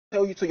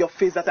tell you to your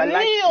face that I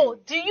like Neo, you?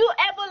 do you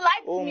ever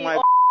like Oh me? my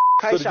So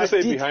Kaisha, did you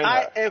say did behind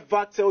I her?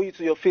 ever tell you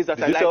to your face that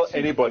Did I you like tell you?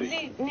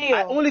 anybody? Neo.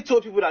 I only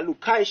told people that, look,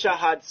 Kaisha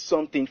had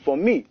something for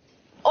me.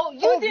 Oh,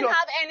 you didn't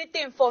have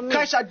anything for me.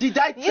 Kaisha, did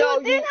I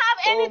tell you? You didn't have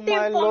anything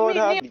my for Lord,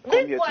 me.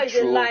 This boy is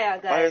a liar,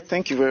 guys.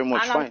 Thank you very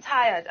much. And Fine. I'm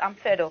tired. I'm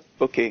fed up.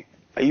 Okay.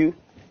 Are you?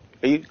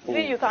 Oh,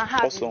 You can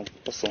have awesome. it.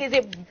 Awesome. He's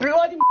a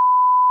bloody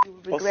you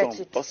regret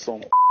it.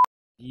 Awesome.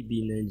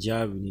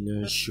 BBnaija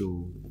reunion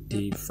show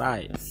day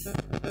 5.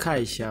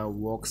 Kaisha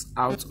walks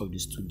out of the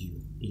studio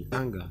in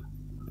anger,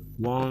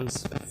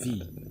 warns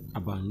V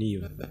about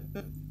Neo.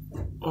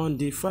 On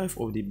day 5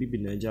 of the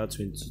BBnaija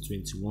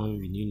 2021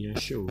 reunion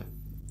show,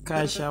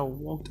 Kaisha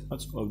walked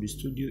out of the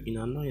studio in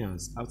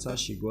annoyance after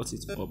she got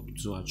it up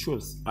to her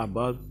truth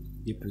about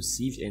the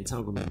perceived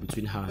entanglement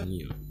between her and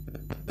Neo.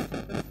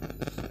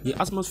 The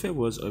atmosphere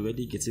was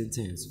already getting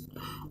tense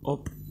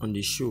up on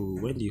the show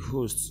when the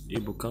host,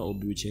 Ebuka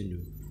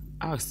Obuchendo,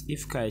 asked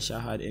if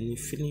Kaisha had any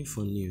feeling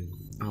for Neo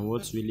and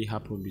what really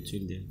happened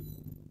between them.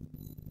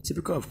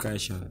 Typical of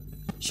Kaisha,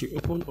 she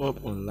opened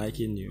up on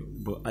liking Neo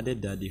but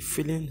added that the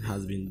feeling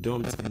has been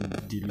dumped in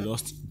the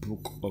lost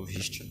book of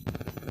history.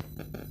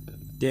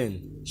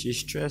 Then, she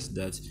stressed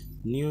that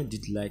Neo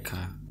did like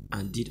her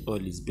and did all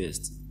his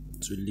best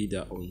to lead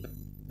her on.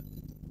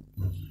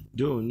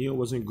 Though Neo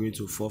wasn't going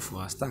to fall for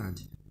her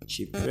stand,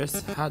 she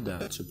pressed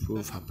harder to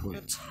prove her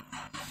point.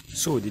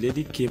 So the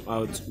lady came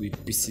out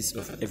with pieces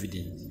of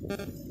evidence.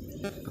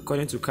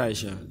 According to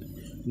Kaisha,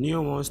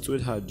 Neo once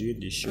told her during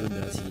the show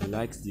that he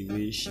likes the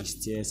way she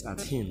stares at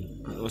him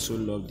and also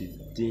loved the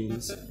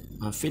things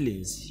and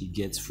feelings he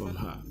gets from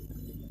her.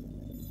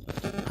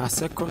 Her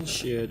second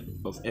share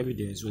of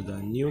evidence was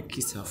that Neo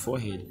kissed her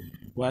forehead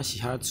while she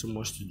had too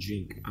much to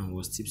drink and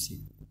was tipsy.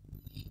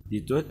 The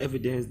third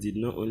evidence did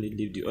not only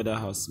leave the other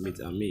housemates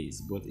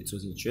amazed, but it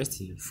was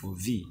interesting for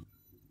V,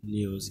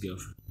 Neo's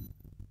girlfriend.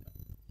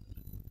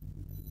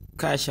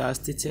 Kaisha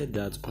stated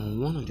that on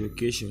one of the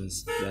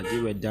occasions that they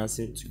were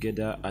dancing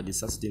together at the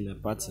Saturday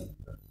night party,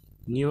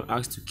 Neo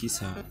asked to kiss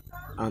her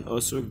and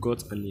also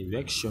got an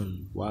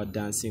erection while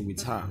dancing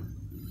with her.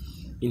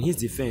 In his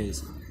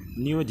defense,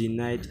 Neo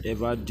denied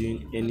ever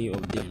doing any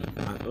of them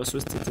and also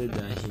stated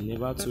that he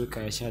never told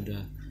Kaisha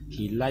that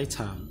he liked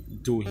her,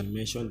 though he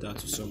mentioned that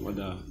to some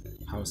other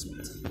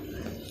housemates.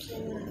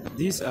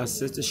 These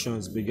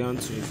assertions began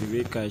to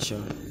infuriate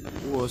Kaisha,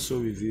 who also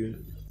revealed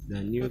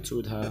that Neo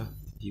told her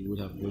he would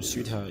have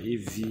pursued her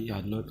if V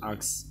had not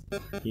asked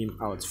him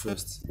out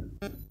first.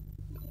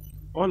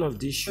 All of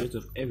this shred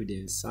of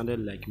evidence sounded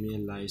like mere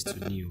lies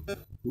to Neo,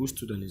 who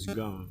stood on his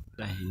ground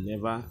that he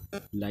never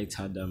liked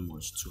her that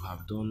much to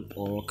have done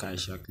all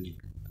Kaisha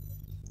claimed.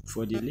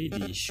 For the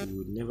lady, she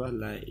would never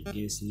lie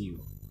against Neo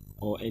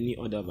or any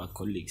other of her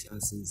colleagues,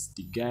 and since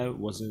the guy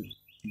wasn't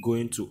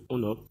going to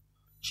own up,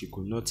 she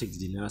could not take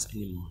the denials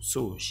anymore,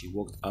 so she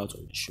walked out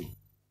of the show.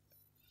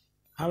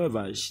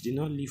 However, she did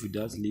not leave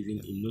without leaving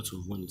a note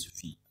of warning to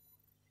V.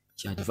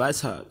 She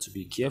advised her to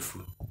be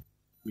careful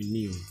with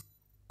Neo,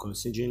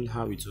 considering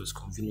how it was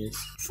convenient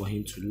for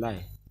him to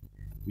lie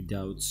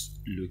without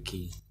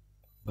looking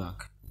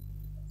back.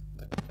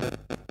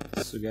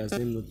 So guys, let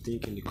me know what you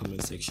think in the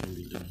comment section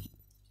below.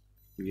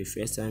 If you're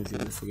first time viewer,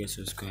 don't forget to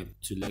subscribe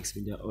to Lexx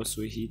Media.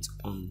 Also hit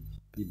on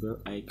the bell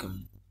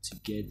icon to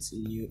get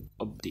new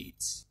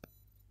updates.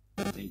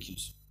 Thank you.